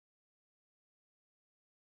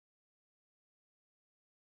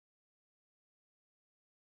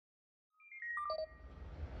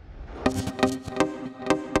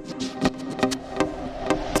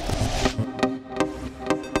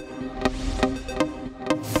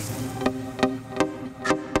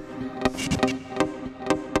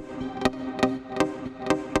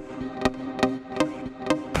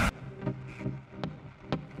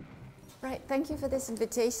for this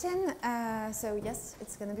invitation. So yes,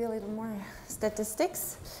 it's going to be a little more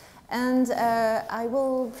statistics. And I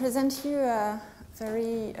will present you a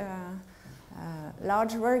very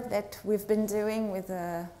large work that we've been doing with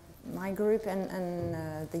my group and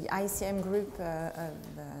the ICM group of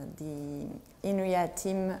the INRIA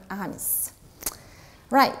team Aramis.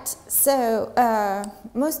 Right, so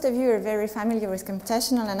most of you are very familiar with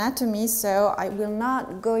computational anatomy, so I will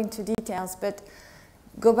not go into details, but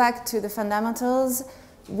go back to the fundamentals.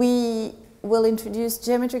 We will introduce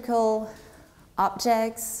geometrical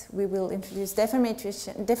objects, we will introduce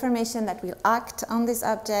deformation that will act on these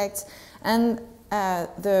objects, and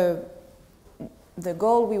the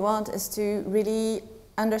goal we want is to really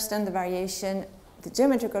understand the variation, the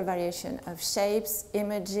geometrical variation of shapes,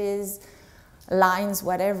 images, lines,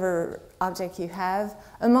 whatever object you have,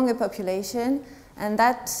 among a population, and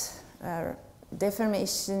that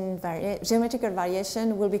geometrical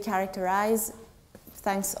variation will be characterized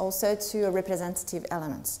thanks also to a representative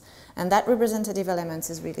elements. And that representative elements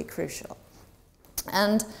is really crucial.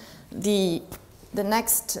 And the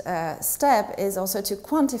next step is also to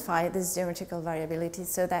quantify this geometrical variability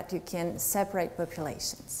so that you can separate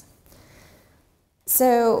populations.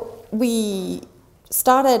 So we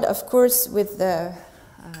started, of course, with the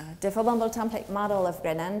deformable template model of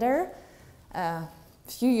Grenander a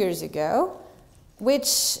few years ago,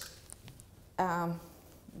 which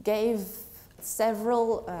gave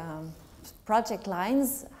several project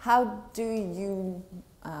lines. How do you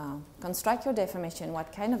construct your deformation?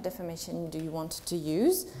 What kind of deformation do you want to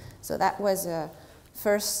use? So that was a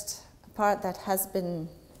first part that has been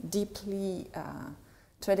deeply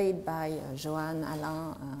studied by Johan,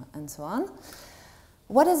 Alain, and so on.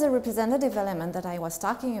 What is the representative element that I was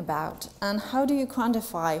talking about, and how do you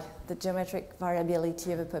quantify the geometric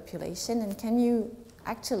variability of a population, and can you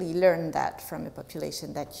actually learn that from a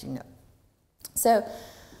population that you know? So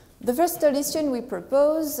the first solution we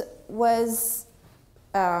proposed was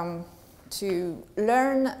to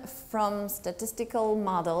learn from statistical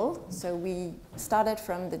model. So we started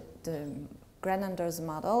from the Grenander's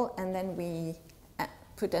model, and then we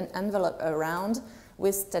put an envelope around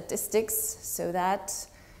with statistics so that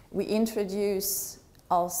we introduce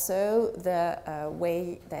also the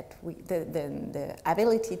way that the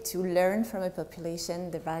ability to learn from a population,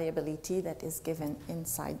 the variability that is given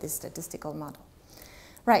inside this statistical model.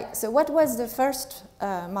 Right, so what was the first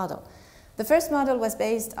model? The first model was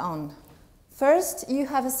based on, first you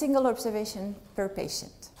have a single observation per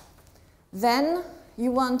patient. Then you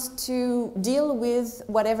want to deal with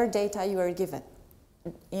whatever data you are given.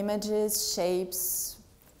 Images, shapes,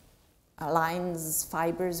 lines,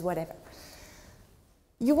 fibers, whatever.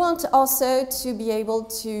 You want also to be able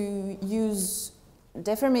to use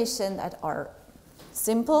deformation that are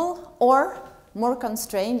simple or more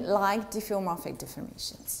constrained, like diffeomorphic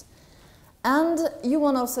deformations. And you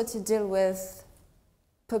want also to deal with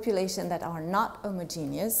populations that are not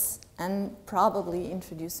homogeneous and probably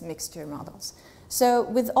introduce mixture models. So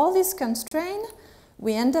with all these constraints,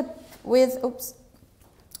 we end up with,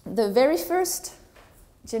 the very first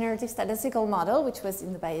generative statistical model, which was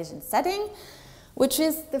in the Bayesian setting, which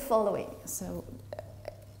is the following. So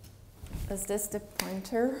is this the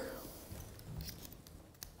pointer?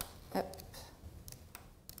 Up.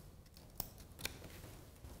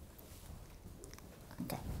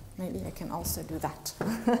 Okay, maybe I can also do that.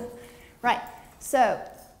 Right, so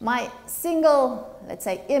my single, let's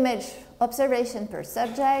say, image observation per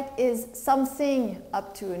subject is something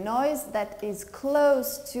up to a noise that is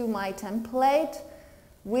close to my template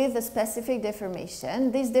with a specific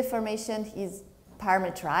deformation. This deformation is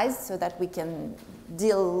parametrized so that we can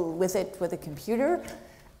deal with it with a computer.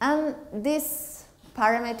 And this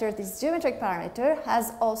parameter, this geometric parameter,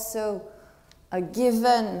 has also a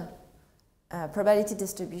given probability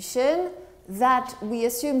distribution that we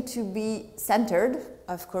assume to be centered,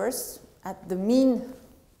 of course, at the mean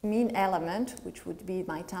element, which would be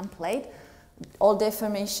my template. All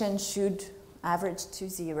deformation should average to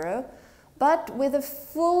 0, but with a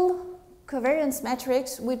full covariance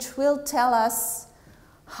matrix, which will tell us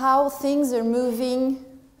how things are moving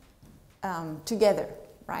together,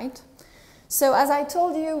 right? So as I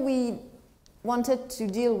told you, we wanted to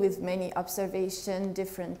deal with many observations,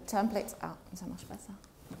 different templates. Ah, ça marche pas ça.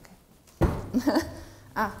 Okay.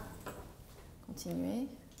 Ah, continuez.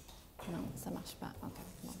 Non, ça marche pas. Okay.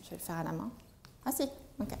 Bon, je vais le faire à la main. Ah si,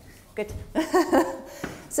 okay, good.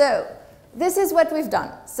 So this is what we've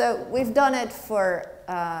done. So we've done it for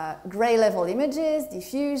gray level images,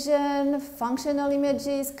 diffusion, functional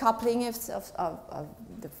images, coupling of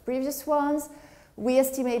the previous ones. We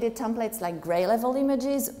estimated templates like gray level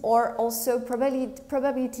images, or also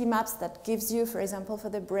probability maps that gives you, for example, for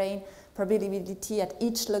the brain, probability at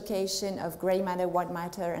each location of gray matter, white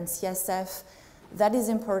matter, and CSF. That is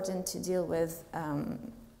important to deal with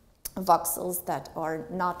voxels that are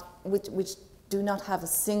not, which do not have a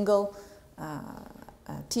single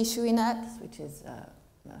tissue in it, which is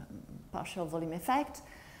partial volume effect.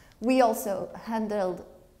 We also handled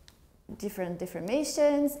different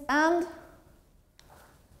deformations and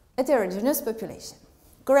heterogeneous population.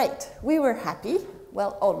 Great, we were happy,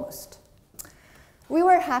 well, almost. We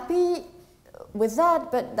were happy with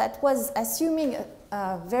that, but that was assuming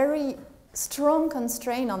a very strong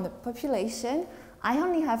constraint on the population. I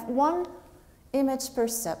only have one image per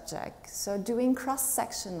subject, so doing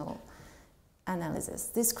cross-sectional analysis.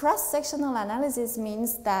 This cross-sectional analysis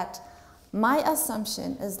means that my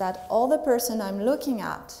assumption is that all the person I'm looking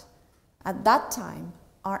at that time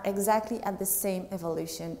are exactly at the same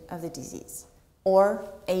evolution of the disease, or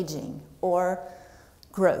aging, or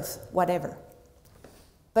growth, whatever.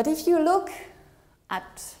 But if you look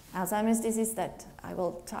at Alzheimer's disease that I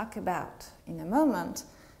will talk about in a moment,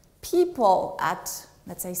 people at,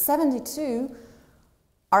 let's say, 72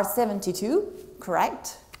 are 72,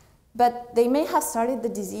 correct? But they may have started the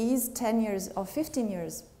disease 10 years or 15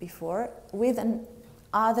 years before with an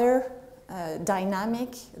other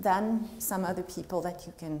dynamic than some other people that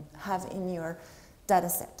you can have in your data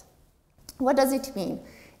set. What does it mean?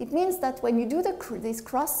 It means that when you do this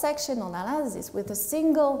cross-sectional analysis with a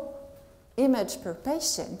single image per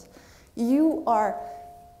patient, you are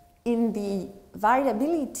in the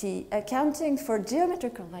variability accounting for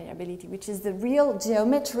geometrical variability, which is the real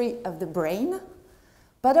geometry of the brain,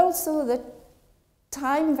 but also the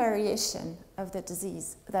time variation of the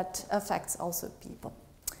disease that affects also people.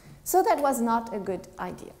 So that was not a good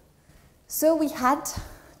idea. So we had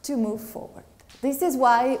to move forward. This is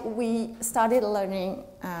why we started learning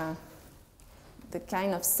the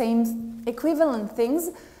kind of same equivalent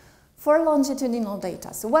things for longitudinal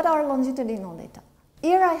data. So what are longitudinal data?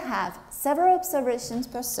 Here I have several observations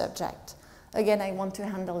per subject. Again, I want to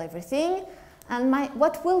handle everything. And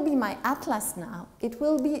what will be my atlas now? It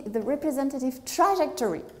will be the representative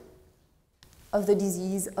trajectory of the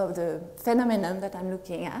disease, of the phenomenon that I'm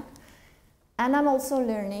looking at. And I'm also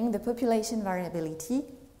learning the population variability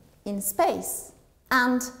in space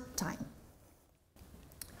and time.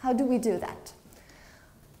 How do we do that?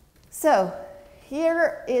 So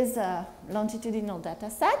here is a longitudinal data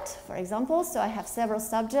set, for example. So I have several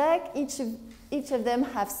subjects. Each of them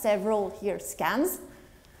have several here scans.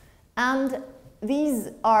 And these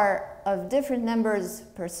are of different numbers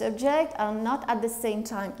per subject and not at the same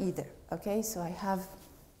time either. Okay, so I have,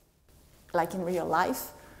 like in real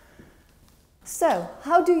life. So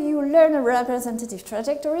how do you learn a representative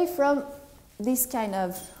trajectory from this kind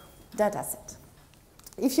of data set?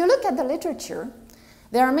 If you look at the literature,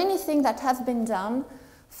 there are many things that have been done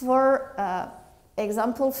for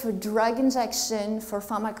example, for drug injection, for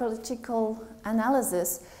pharmacological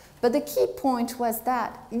analysis. But the key point was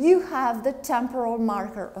that you have the temporal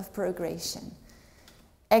marker of progression.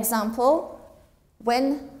 Example,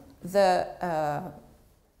 when the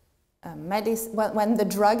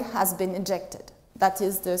drug has been injected. That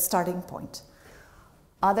is the starting point.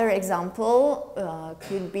 Other example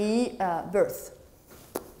could be birth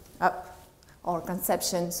or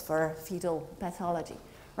conceptions for fetal pathology.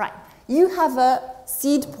 Right. You have a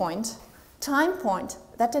seed point, time point,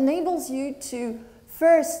 that enables you to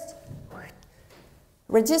first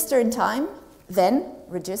register in time, then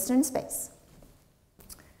register in space.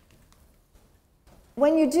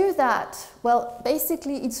 When you do that, well,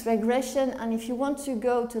 basically it's regression, and if you want to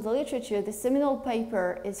go to the literature, the seminal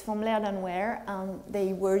paper is from Laird and Ware, and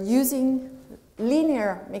they were using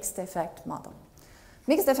linear mixed effect model.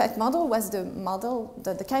 Mixed effect model was the model,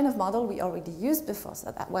 the kind of model we already used before,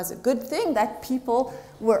 so that was a good thing that people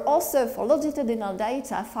were also, for longitudinal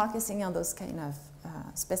data, focusing on those kind of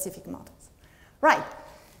specific models. Right,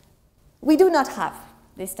 we do not have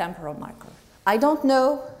this temporal marker. I don't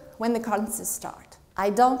know when the cancers start. I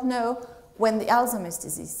don't know when the Alzheimer's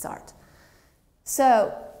disease starts.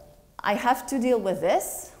 So I have to deal with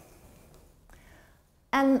this.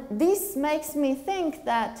 And this makes me think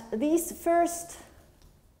that these first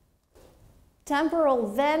temporal,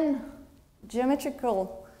 then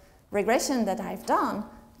geometrical regression that I've done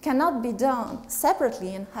cannot be done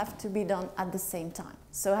separately and have to be done at the same time.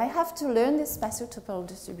 So I have to learn this spatiotemporal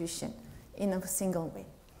distribution in a single way.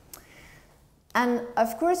 And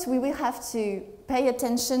of course, we will have to pay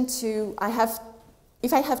attention to,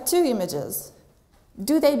 if I have two images,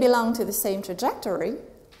 do they belong to the same trajectory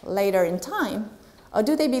later in time, Or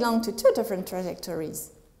do they belong to two different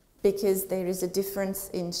trajectories? Because there is a difference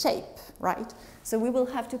in shape, right? So we will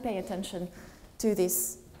have to pay attention to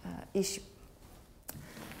this issue.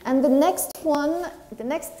 And the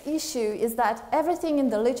next issue is that everything in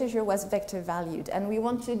the literature was vector valued, and we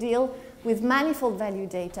want to deal with manifold value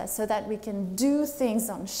data so that we can do things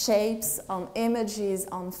on shapes, on images,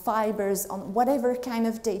 on fibers, on whatever kind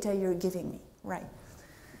of data you're giving me, right?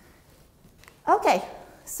 Okay,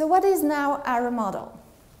 so what is now our model?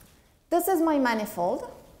 This is my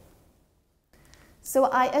manifold. So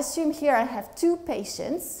I assume here I have two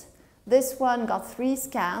patients. This one got 3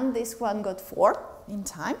 scans, this one got 4 in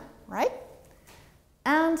time, right?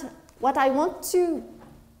 And what I want to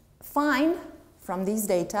find from these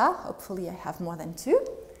data, hopefully I have more than 2,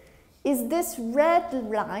 is this red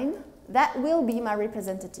line that will be my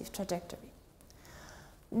representative trajectory.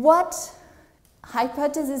 What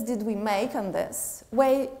hypothesis did we make on this?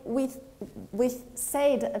 We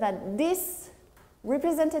said that this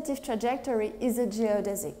representative trajectory is a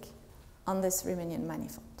geodesic on this Riemannian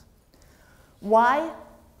manifold. Why?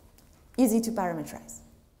 Easy to parametrize,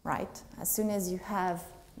 right? As soon as you have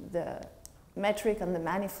the metric on the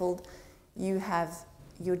manifold, you have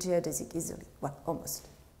your geodesic easily, well, almost.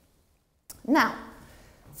 Now,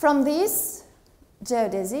 from this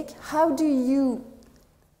geodesic, how do you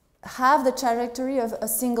have the trajectory of a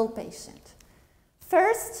single patient?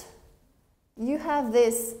 First, you have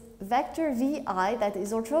this vector vi that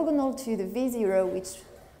is orthogonal to the v0, which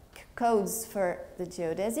codes for the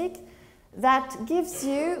geodesic, that gives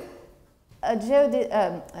you a blue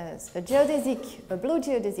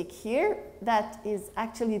geodesic here that is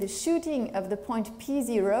actually the shooting of the point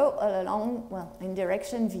P0 along, well, in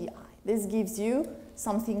direction vi. This gives you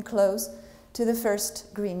something close to the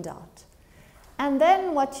first green dot. And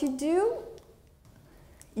then what you do,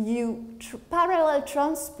 you parallel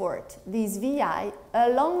transport these vi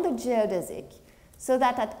along the geodesic so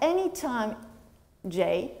that at any time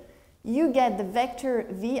j, you get the vector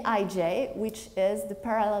vij, which is the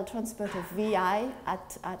parallel transport of vi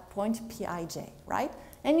at point pij, right?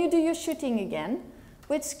 And you do your shooting again,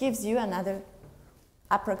 which gives you another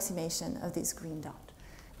approximation of this green dot.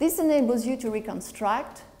 This enables you to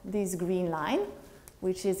reconstruct this green line,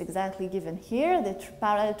 which is exactly given here, the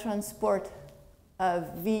parallel transport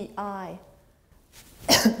of vi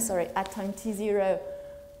sorry, at time t0,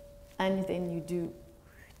 and then you do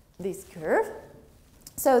this curve.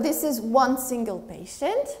 So this is one single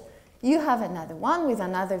patient. You have another one with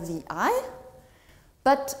another vi.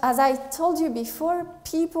 But as I told you before,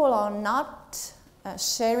 people are not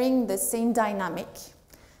sharing the same dynamic.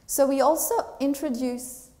 So we also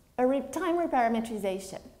introduce a time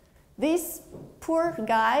reparametrization. This poor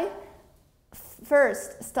guy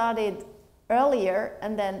first started earlier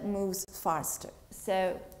and then moves faster.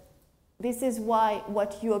 So this is why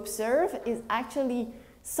what you observe is actually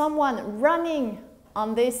someone running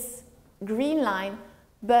on this green line,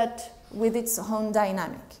 but with its own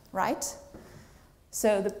dynamic, right?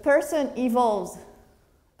 So the person evolves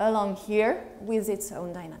along here with its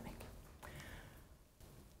own dynamic.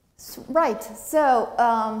 Right,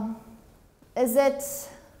 so is it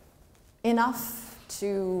enough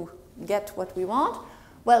to get what we want?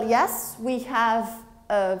 Well, yes, we have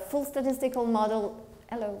a full statistical model,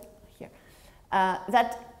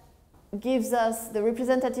 that gives us the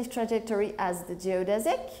representative trajectory as the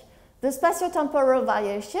geodesic. The spatiotemporal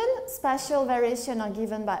variation, spatial variation are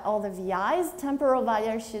given by all the VIs, temporal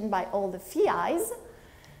variation by all the phi's.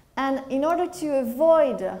 And in order to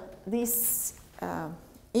avoid this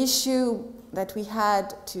issue that we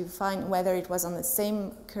had to find whether it was on the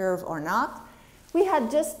same curve or not, we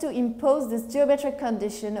had just to impose this geometric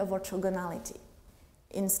condition of orthogonality.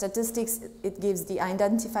 In statistics, it gives the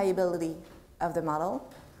identifiability of the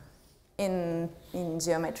model. In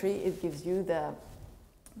geometry, it gives you the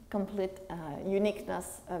complete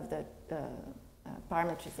uniqueness of the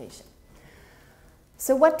parametrization.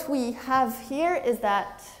 So what we have here is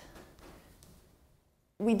that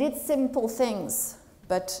we did simple things,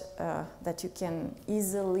 but that you can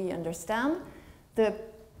easily understand. The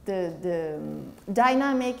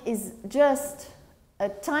dynamic is just a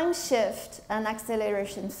time shift and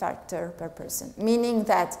acceleration factor per person, meaning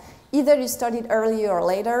that either you started earlier or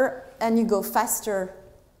later and you go faster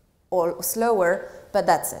or slower, but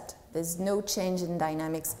that's it. There's no change in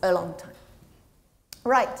dynamics a long time.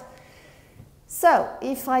 Right. So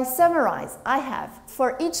if I summarize, I have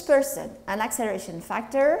for each person an acceleration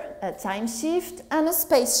factor, a time shift, and a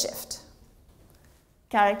space shift,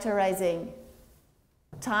 characterizing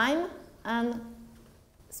time and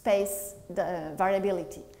space, the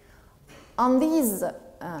variability. On these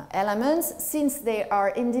elements, since they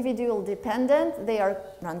are individual dependent, they are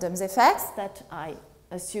random effects that I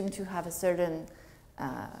assume to have a certain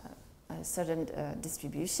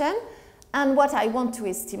distribution. And what I want to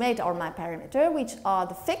estimate are my parameters, which are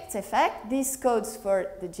the fixed effect. These codes for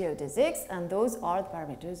the geodesics, and those are the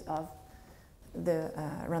parameters of the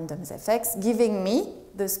random effects, giving me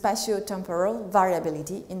the spatiotemporal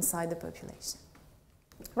variability inside the population.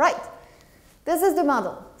 Right, this is the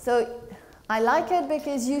model. So I like it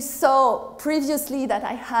because you saw previously that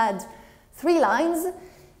I had 3 lines.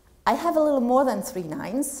 I have a little more than 3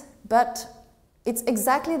 lines, but it's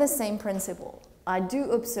exactly the same principle. I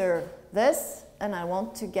do observe this, and I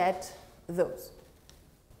want to get those,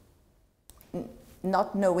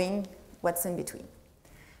 not knowing what's in between.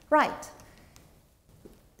 Right.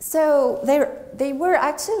 So there were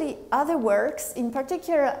actually other works, in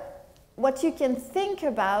particular, what you can think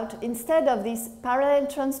about, instead of this parallel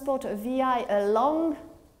transport of VI along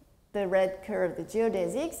the red curve, the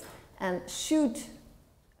geodesics, and shoot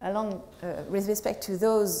along with respect to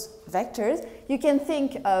those vectors, you can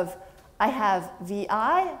think of I have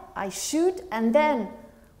VI, I shoot, and then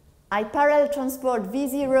I parallel transport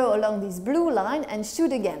V0 along this blue line and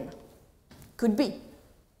shoot again. Could be,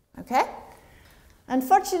 okay?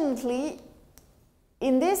 Unfortunately,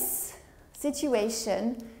 in this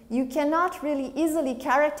situation, you cannot really easily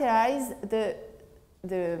characterize the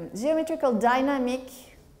geometrical dynamic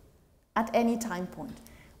at any time point.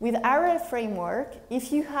 With our framework,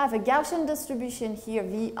 if you have a Gaussian distribution here,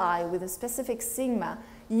 VI, with a specific sigma,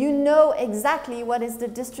 you know exactly what is the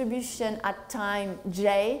distribution at time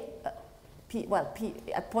j,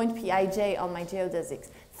 at point Pij on my geodesics,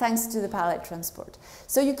 thanks to the parallel transport.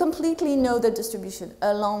 So you completely know the distribution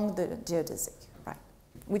along the geodesic, right?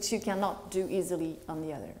 Which you cannot do easily on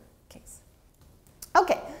the other case.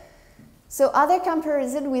 Okay, so other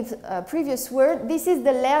comparison with previous word. This is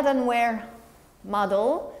the Laird-and-Ware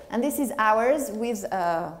model, and this is ours with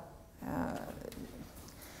the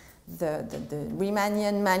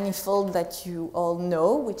Riemannian manifold that you all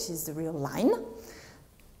know, which is the real line.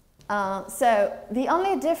 So the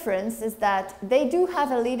only difference is that they do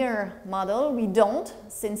have a linear model. We don't,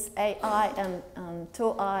 since AI and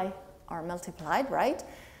tau I are multiplied, right?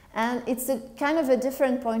 And it's a kind of a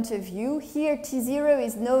different point of view. Here T0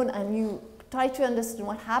 is known, and you try to understand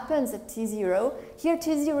what happens at T0. Here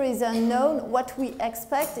T0 is unknown. What we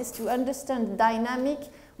expect is to understand dynamic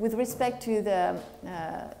with respect to the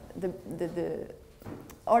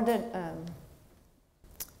order,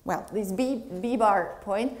 well, this B bar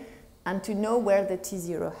point, and to know where the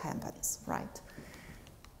T0 happens, right?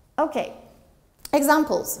 Okay,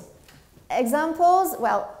 examples. Examples,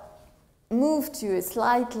 well, move to a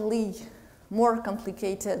slightly more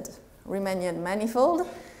complicated Riemannian manifold.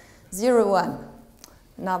 0, 1,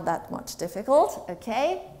 not that much difficult,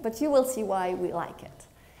 okay? But you will see why we like it.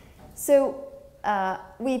 So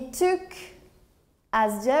we took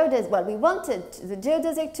as geodesic, well, we wanted the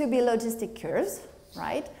geodesic to be logistic curves,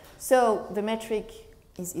 right? So the metric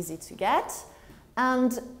is easy to get,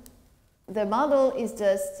 and the model is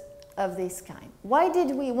just of this kind. Why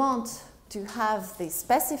did we want to have this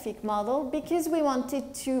specific model? Because we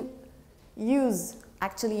wanted to use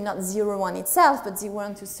actually not 0, 1 itself, but 0,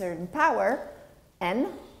 1 to a certain power, n,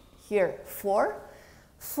 here 4,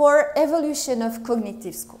 for evolution of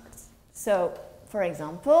cognitive scores. So, for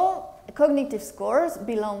example, cognitive scores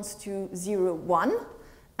belongs to 0, 1,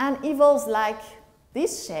 and evolves like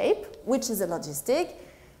this shape, which is a logistic,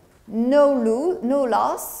 no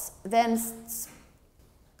loss, then,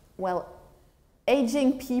 well,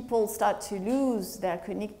 aging people start to lose their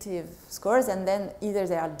cognitive scores, and then either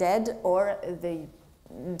they are dead or they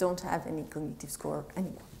don't have any cognitive score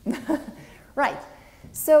anymore. Right.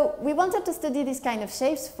 So we wanted to study these kind of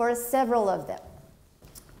shapes for several of them.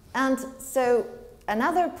 And so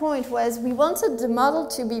another point was we wanted the model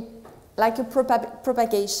to be like a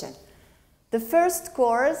propagation. The first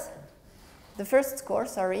score,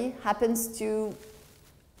 happens to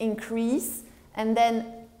increase, and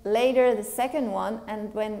then later the second one,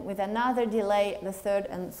 and when with another delay, the third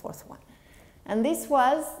and the fourth one. And this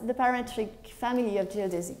was the parametric family of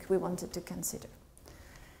geodesic we wanted to consider.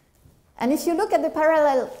 And if you look at the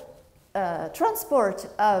parallel transport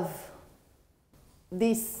of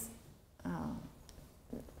this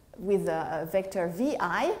with a vector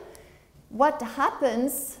Vi, what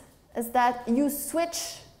happens is that you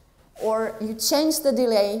switch or you change the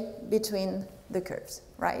delay between the curves,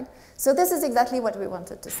 right? So this is exactly what we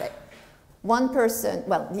wanted to say. One person,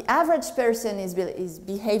 well, the average person is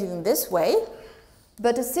behaving this way,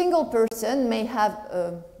 but a single person may have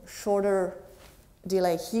a shorter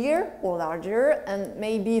delay here or larger, and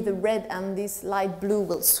maybe the red and this light blue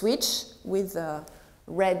will switch with the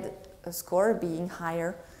red score being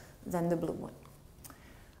higher than the blue one.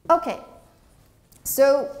 Okay,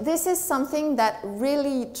 so this is something that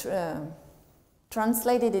really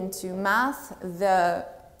translated into math the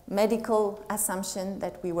medical assumption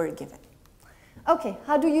that we were given. Okay,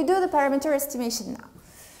 how do you do the parameter estimation now?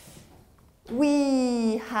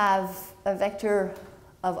 We have a vector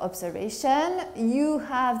of observation. You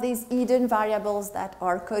have these hidden variables that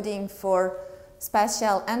are coding for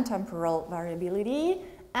spatial and temporal variability,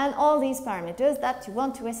 and all these parameters that you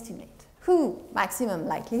want to estimate. Who? Maximum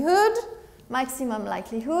likelihood. Maximum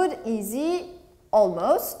likelihood, easy,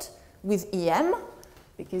 almost, with EM,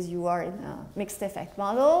 because you are in a mixed effect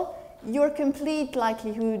model. Your complete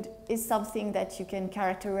likelihood is something that you can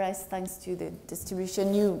characterize thanks to the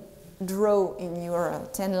distribution you draw in your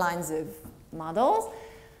 10 lines of models.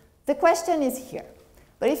 The question is here.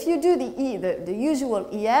 But if you do the usual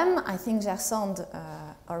EM, I think Gersand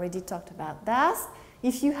already talked about that.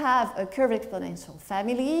 If you have a curved exponential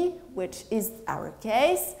family, which is our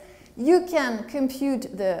case, you can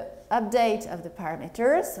compute the update of the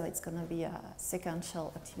parameters, so it's going to be a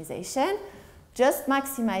sequential optimization, just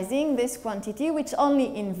maximizing this quantity, which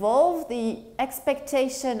only involves the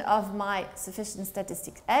expectation of my sufficient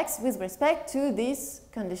statistics x with respect to this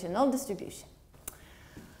conditional distribution.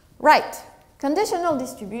 Right, conditional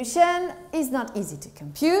distribution is not easy to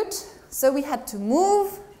compute, so we had to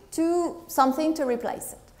move to something to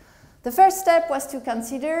replace it. The first step was to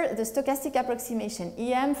consider the stochastic approximation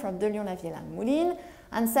EM from De Leon, Lavielle, and Moulin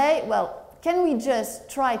and say, well, can we just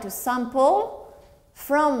try to sample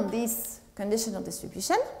from this conditional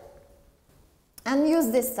distribution and use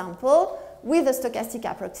this sample with a stochastic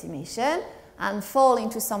approximation and fall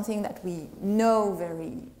into something that we know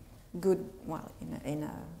very good, well, in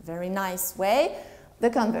a very nice way, the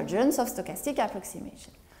convergence of stochastic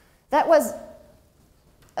approximation. That was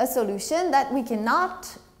a solution that we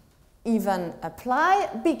cannot even apply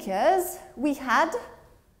because we had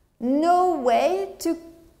no way to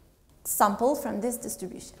sample from this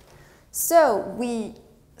distribution. So we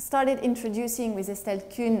started introducing with Estelle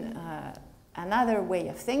Kuhn another way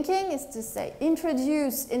of thinking, is to say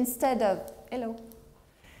introduce instead of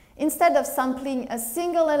sampling a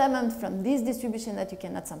single element from this distribution that you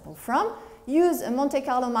cannot sample from, use a Monte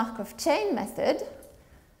Carlo Markov chain method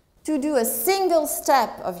to do a single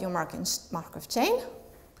step of your Markov chain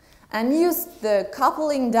and use the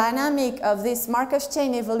coupling dynamic of this Markov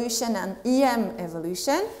chain evolution and EM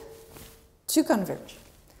evolution to converge.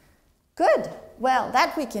 Good. Well,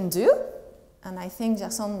 that we can do. And I think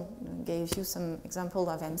Gersand gave you some example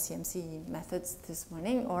of MCMC methods this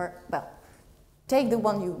morning. Or, well, take the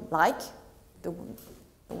one you like, the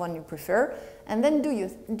one you prefer, and then do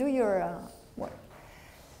your work.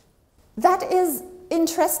 That is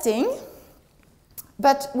interesting,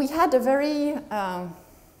 but we had a very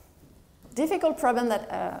difficult problem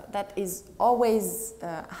that is always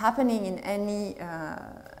happening in any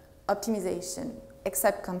optimization,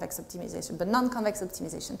 except convex optimization, but non-convex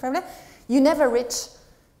optimization problem. You never reach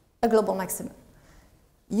a global maximum.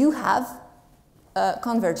 You have a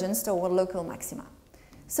convergence toward local maxima.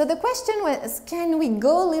 So the question was, can we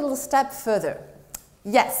go a little step further?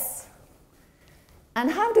 Yes.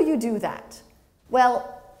 And how do you do that?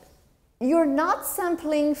 Well, you're not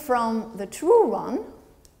sampling from the true one,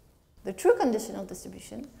 the true conditional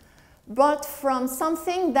distribution, but from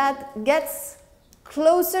something that gets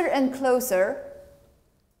closer and closer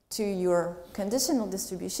to your conditional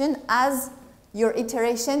distribution as your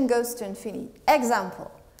iteration goes to infinity.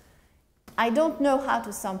 Example, I don't know how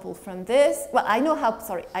to sample from this. Well, I know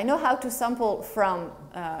how to sample from,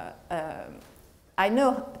 I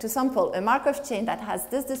know to sample a Markov chain that has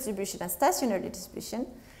this distribution as stationary distribution,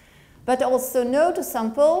 but also know to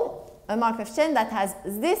sample a Markov chain that has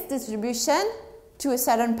this distribution to a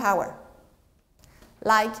certain power,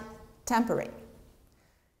 like tempering.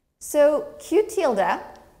 So Q tilde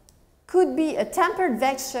could be a tempered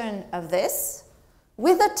version of this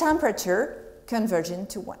with a temperature converging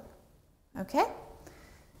to 1. Okay?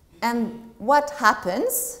 And what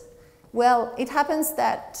happens? Well, it happens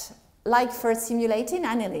that, like for simulating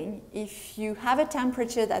annealing, if you have a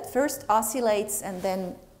temperature that first oscillates and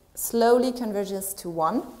then slowly converges to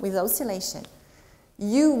 1 with oscillation,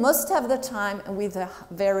 you most of the time, with a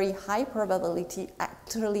very high probability,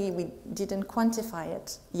 actually we didn't quantify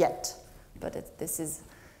it yet, but this is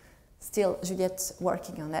still Juliette's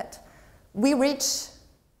working on it, we reach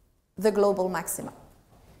the global maxima.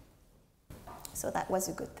 So that was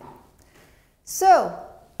a good thing. So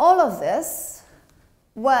all of this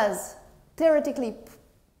was theoretically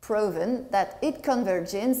proven that it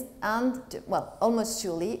converges and, well, almost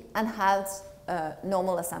surely, and has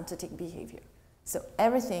normal asymptotic behavior. So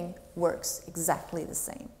everything works exactly the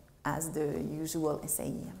same as the usual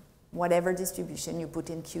SAEM, whatever distribution you put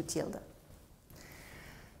in Q tilde.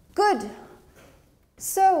 Good.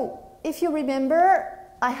 So if you remember,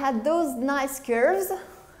 I had those nice curves,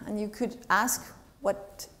 and you could ask,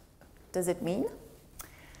 what does it mean?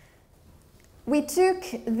 We took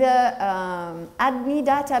the ADNI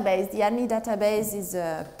database. The ADNI database is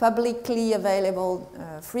a publicly available,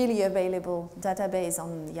 freely available database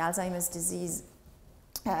on the Alzheimer's disease,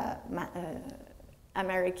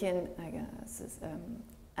 American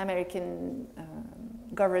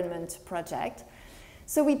government project.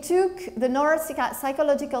 So we took the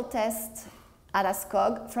neuropsychological test at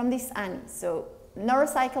ASCOG from this ADNI. So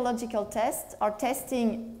neuropsychological tests are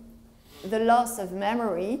testing the loss of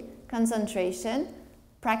memory, concentration,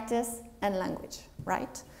 practice, and language,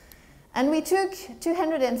 right? And we took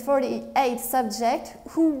 248 subjects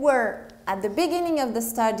who were, at the beginning of the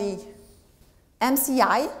study,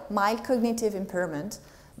 MCI, mild cognitive impairment,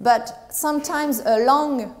 but sometimes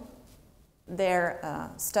along their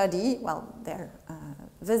study, well, their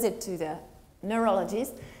visit to the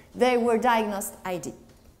neurologist, they were diagnosed ID,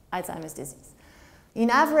 Alzheimer's disease. In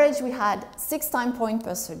average, we had 6 time points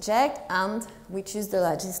per subject, and we choose the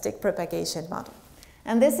logistic propagation model.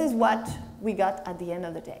 And this is what we got at the end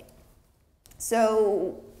of the day.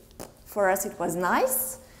 So for us, it was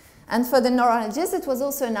nice. And for the neurologist, it was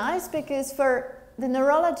also nice because for the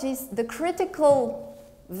neurologist, the critical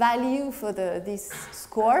value for this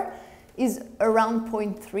score is around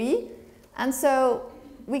 0.3. And so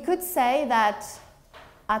we could say that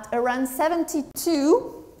at around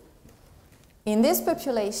 72, in this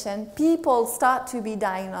population, people start to be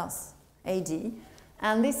diagnosed AD,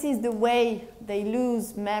 and this is the way they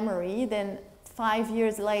lose memory. Then 5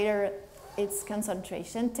 years later, it's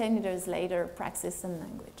concentration, 10 years later, praxis and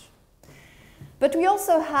language. But we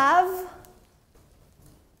also have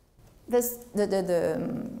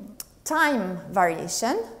the time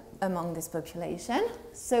variation among this population.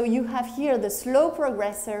 So you have here the slow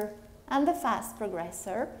progressor and the fast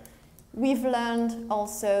progressor. We've learned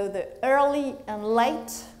also the early and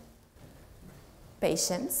late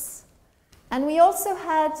patients. And we also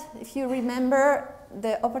had, if you remember,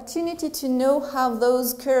 the opportunity to know how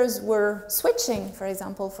those curves were switching, for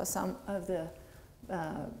example, for some of the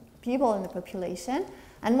people in the population.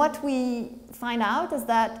 And what we find out is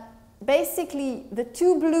that basically the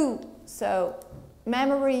two blue, so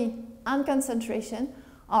memory and concentration,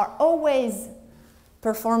 are always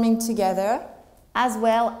performing together, as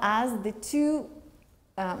well as the two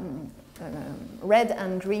red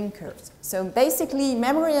and green curves. So basically,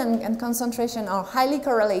 memory and concentration are highly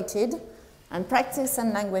correlated, and practice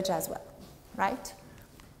and language as well, right?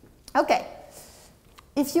 Okay.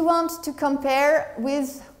 If you want to compare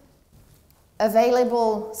with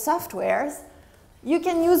available softwares, you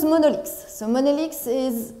can use Monolix. So Monolix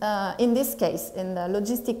is, in this case, in the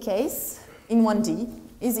logistic case, in 1D,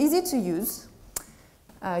 is easy to use.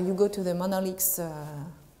 You go to the Monolix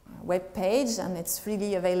web page, and it's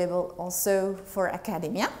freely available also for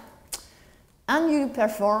academia. And you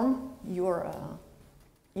perform your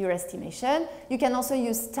estimation. You can also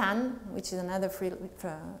use STAN, which is another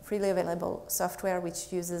freely available software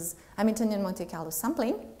which uses Hamiltonian Monte Carlo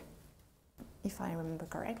sampling, if I remember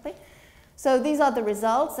correctly. So these are the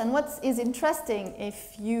results, and what is interesting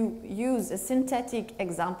if you use a synthetic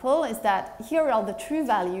example is that here are the true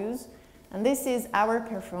values, and this is our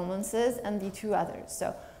performances and the two others.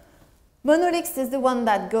 So Monolix is the one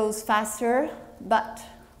that goes faster, but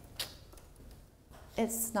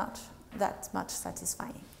it's not that much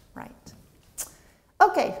satisfying, right?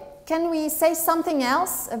 Okay, can we say something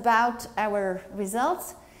else about our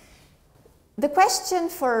results? The question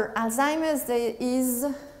for Alzheimer's is,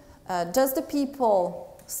 does the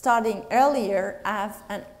people starting earlier have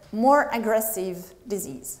a more aggressive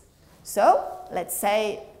disease? So let's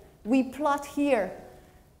say we plot here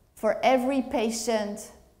for every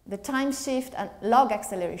patient the time shift and log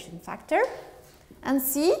acceleration factor and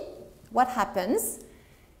see what happens.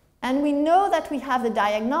 And we know that we have the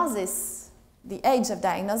diagnosis, the age of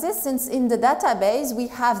diagnosis, since in the database we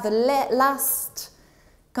have the last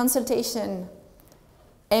consultation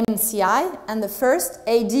MCI and the first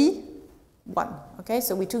AD1. Okay,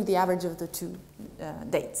 so we took the average of the two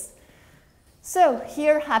dates. So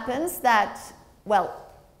here happens that, well,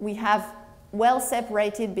 we have well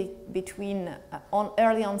separated between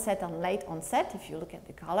early onset and late onset. If you look at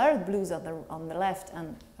the color, blues on the left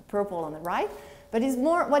and purple on the right. But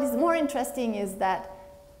what is more interesting is that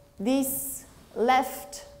this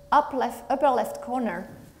upper left corner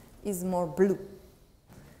is more blue.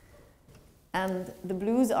 And the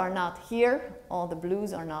blues are not here, or the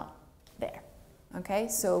blues are not there. Okay,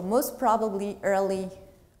 so most probably early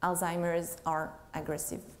Alzheimer's are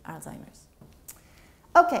aggressive Alzheimer's.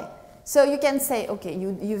 Okay, so you can say, okay,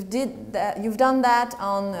 you've done that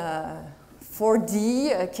on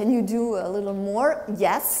 4D. Can you do a little more?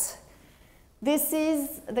 Yes. This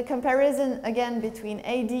is the comparison again between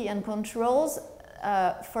AD and controls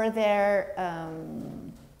for their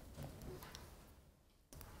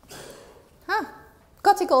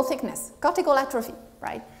cortical thickness, cortical atrophy,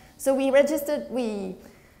 right? So we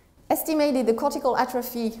estimated the cortical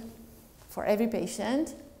atrophy for every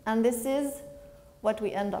patient, and this is what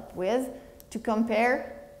we end up with to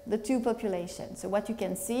compare the two populations. So what you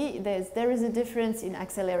can see, there is a difference in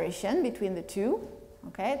acceleration between the two,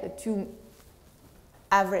 okay, the two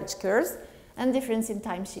average curves, and difference in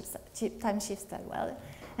time shifts as well.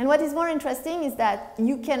 And what is more interesting is that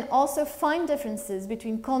you can also find differences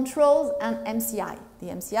between controls and MCI. The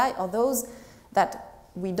MCI are those that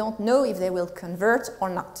we don't know if they will convert or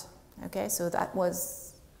not. Okay, so that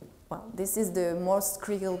was, well, this is the most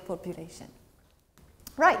critical population.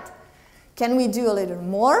 Right. Can we do a little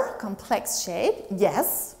more complex shape?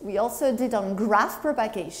 Yes. We also did on graph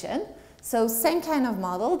propagation. So same kind of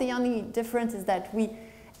model. The only difference is that we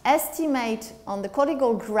estimate on the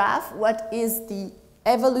cortical graph what is the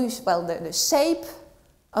evolution, well, the shape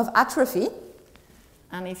of atrophy.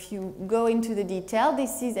 And if you go into the detail,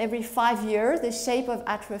 this is every 5 years the shape of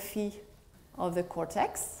atrophy of the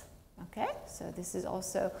cortex. Okay, so this is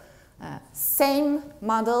also same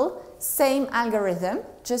model, same algorithm,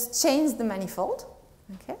 just change the manifold.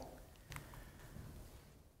 Okay.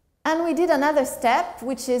 And we did another step,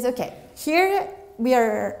 which is, okay, here we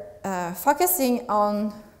are focusing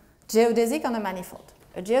on geodesic on a manifold.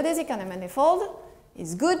 A geodesic on a manifold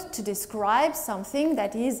is good to describe something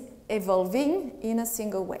that is evolving in a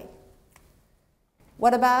single way.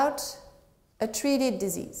 What about a treated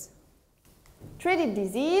disease? Treated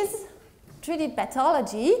disease, treated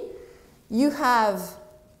pathology, you have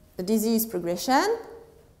the disease progression,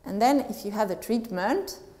 and then if you have the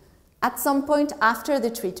treatment, at some point after the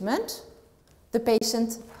treatment, the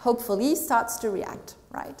patient hopefully starts to react,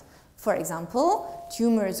 right? For example,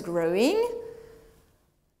 tumors growing,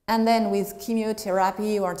 and then with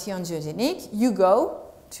chemotherapy or antiangiogenic, you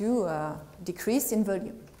go to decrease in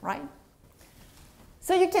volume, right?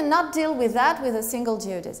 So you cannot deal with that with a single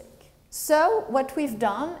geodesic. So what we've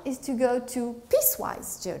done is to go to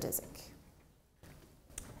piecewise geodesic.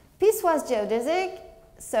 Piecewise geodesic,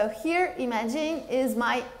 so here imaging is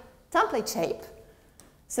my template shape.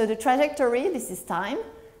 So the trajectory, this is time,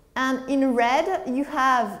 and in red you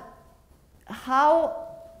have how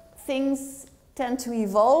things tend to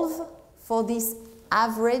evolve for this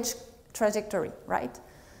average trajectory, right?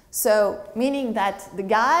 So meaning that the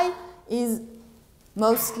guy is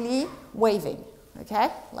mostly waving, okay,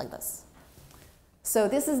 like this. So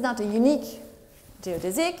this is not a unique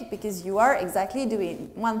geodesic because you are exactly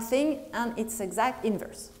doing one thing and its exact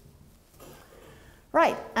inverse.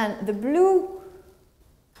 Right, and the blue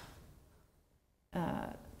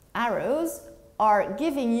arrows are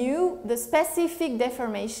giving you the specific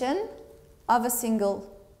deformation of a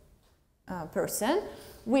single person,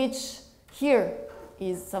 which here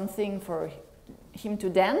is something for him to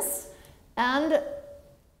dance, and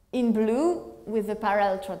in blue with the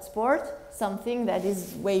parallel transport, something that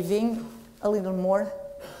is waving a little more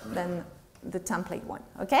than the template one,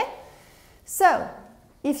 okay? So,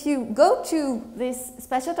 if you go to this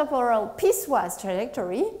spatiotemporal piecewise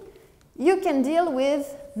trajectory, you can deal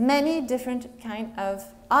with many different kind of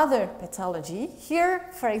other pathology. Here,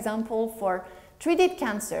 for example, for treated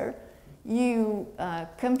cancer, you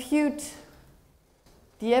compute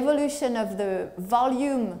the evolution of the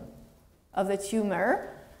volume of the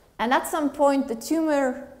tumor, and at some point the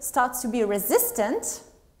tumor starts to be resistant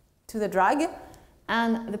to the drug,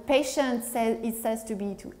 and the patient says to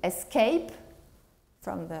be to escape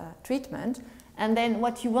from the treatment, and then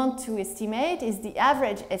what you want to estimate is the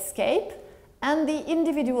average escape and the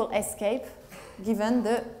individual escape given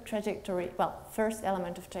the trajectory, well, first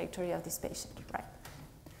element of trajectory of this patient, right?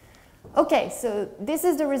 Okay, so this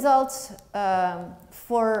is the result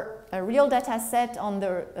for a real data set on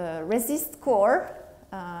the RESIST score.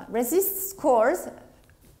 RESIST scores,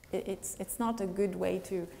 it's not a good way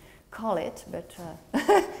to call it, but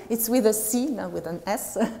it's with a C, not with an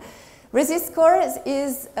S. RESIST scores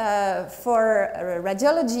is for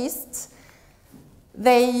radiologists.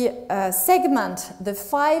 They segment the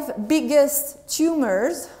 5 biggest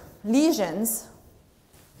tumors, lesions,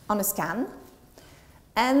 on a scan,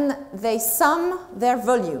 and they sum their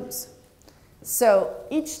volumes. So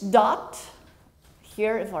each dot,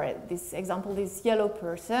 here for this example, this yellow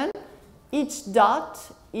person, each dot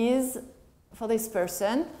is, for this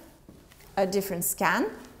person, a different scan,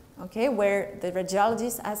 okay, where the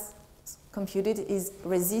radiologist has computed his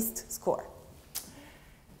RESIST score.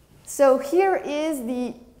 So here is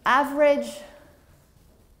the average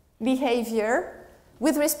behavior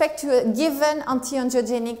with respect to a given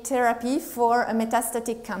antiangiogenic therapy for a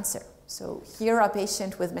metastatic cancer. So here a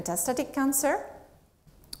patient with metastatic cancer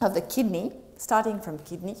of the kidney, starting from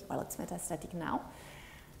kidney, well, it's metastatic now.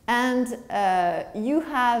 And you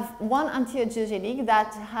have one antiangiogenic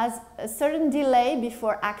that has a certain delay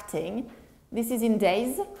before acting. This is in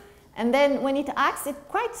days. And then when it acts,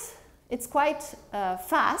 it's quite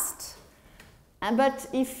fast. But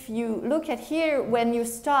if you look at here, when you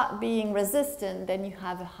start being resistant, then you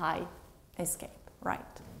have a high escape, right?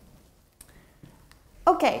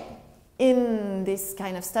 Okay, in this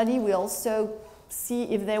kind of study, we also see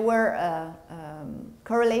if there were a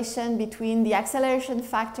correlation between the acceleration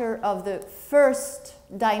factor of the first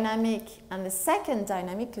dynamic and the second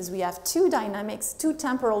dynamic, because we have two dynamics, two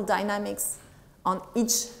temporal dynamics on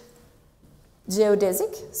each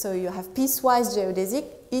geodesic. So you have piecewise geodesic.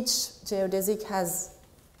 Each geodesic has,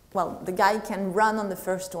 well, the guy can run on the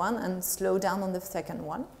first one and slow down on the second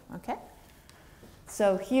one, okay?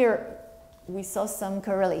 So here we saw some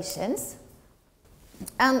correlations.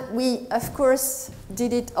 And we, of course,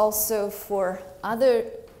 did it also for other,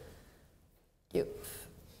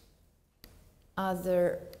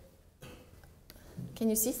 can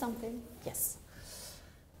you see something? Yes.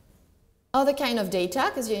 Other kind of data,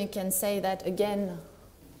 because you can say that, again,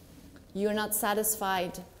 you're not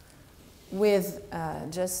satisfied with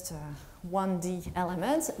just 1D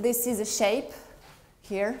elements. This is a shape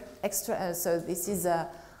here, so this is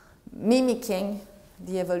mimicking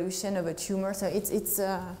the evolution of a tumor. So it's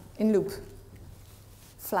in loop,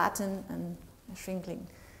 flatten and shrinking.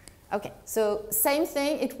 Okay, so same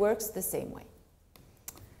thing, it works the same way.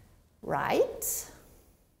 Right.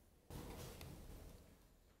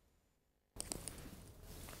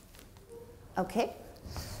 Okay.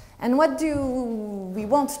 And what do we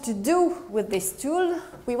want to do with this tool?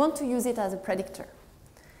 We want to use it as a predictor.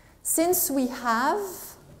 Since we have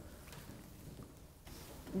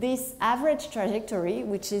this average trajectory,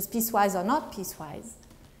 which is piecewise or not piecewise,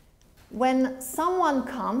 when someone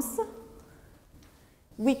comes,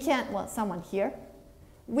 we can, well, someone here,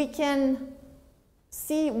 we can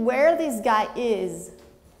see where this guy is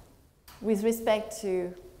with respect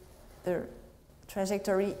to the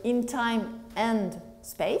trajectory in time and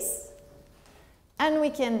space, and we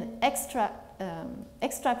can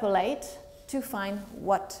extrapolate to find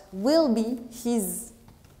what will be his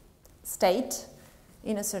state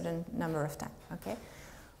in a certain number of time, okay?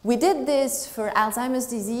 We did this for Alzheimer's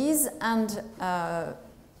disease, and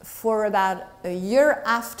for about a year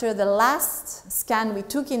after the last scan we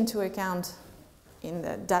took into account in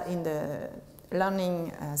the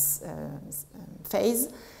learning phase,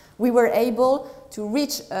 we were able to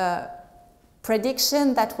reach a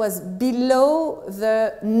prediction that was below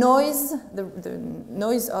the noise, the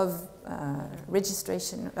noise of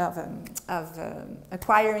registration, of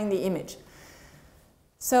acquiring the image.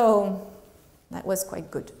 So that was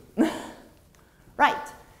quite good. Right,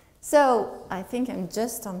 so I think I'm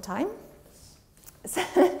just on time.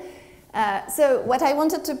 So what I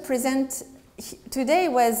wanted to present today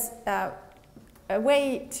was a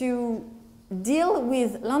way to deal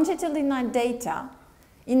with longitudinal data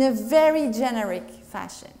in a very generic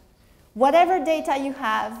fashion. Whatever data you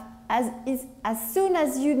have, as soon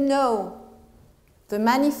as you know the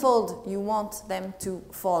manifold you want them to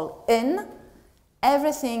fall in,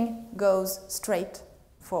 everything goes straight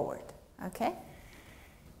forward, okay?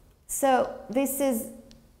 So this is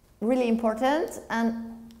really important, and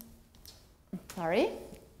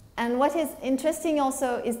and what is interesting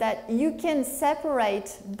also is that you can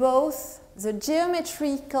separate both the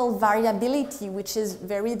geometrical variability, which is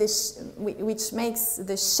which makes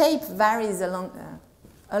the shape varies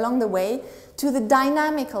along the way, to the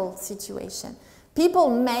dynamical situation. People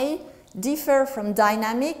may differ from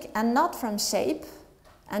dynamic and not from shape,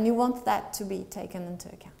 and you want that to be taken into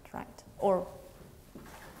account, right? Or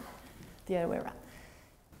the other way around.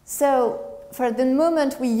 So for the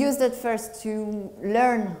moment, we used it first to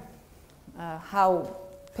learn how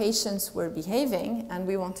patients were behaving, and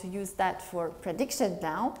we want to use that for prediction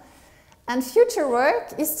now. And future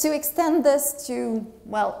work is to extend this to,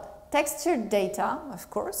 well, textured data, of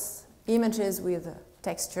course, images with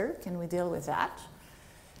texture. Can we deal with that?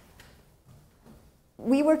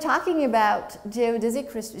 We were talking about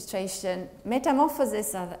geodesic registration.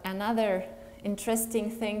 Metamorphosis is another interesting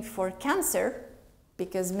thing for cancer,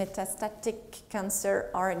 because metastatic cancer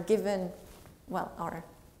are given, well, are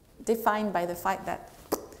defined by the fact that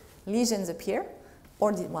lesions appear,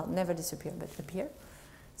 or well, never disappear, but appear.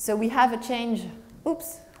 So we have a change,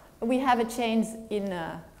 we have a change in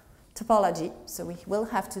topology, so we will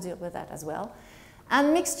have to deal with that as well.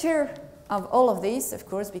 And mixture of all of these, of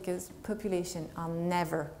course, because populations are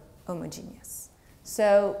never homogeneous.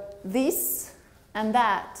 So this and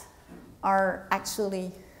that are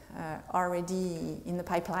actually already in the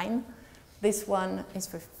pipeline. This one is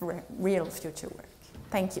for real future work.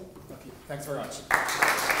 Thank you. Okay, thanks very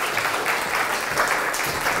much.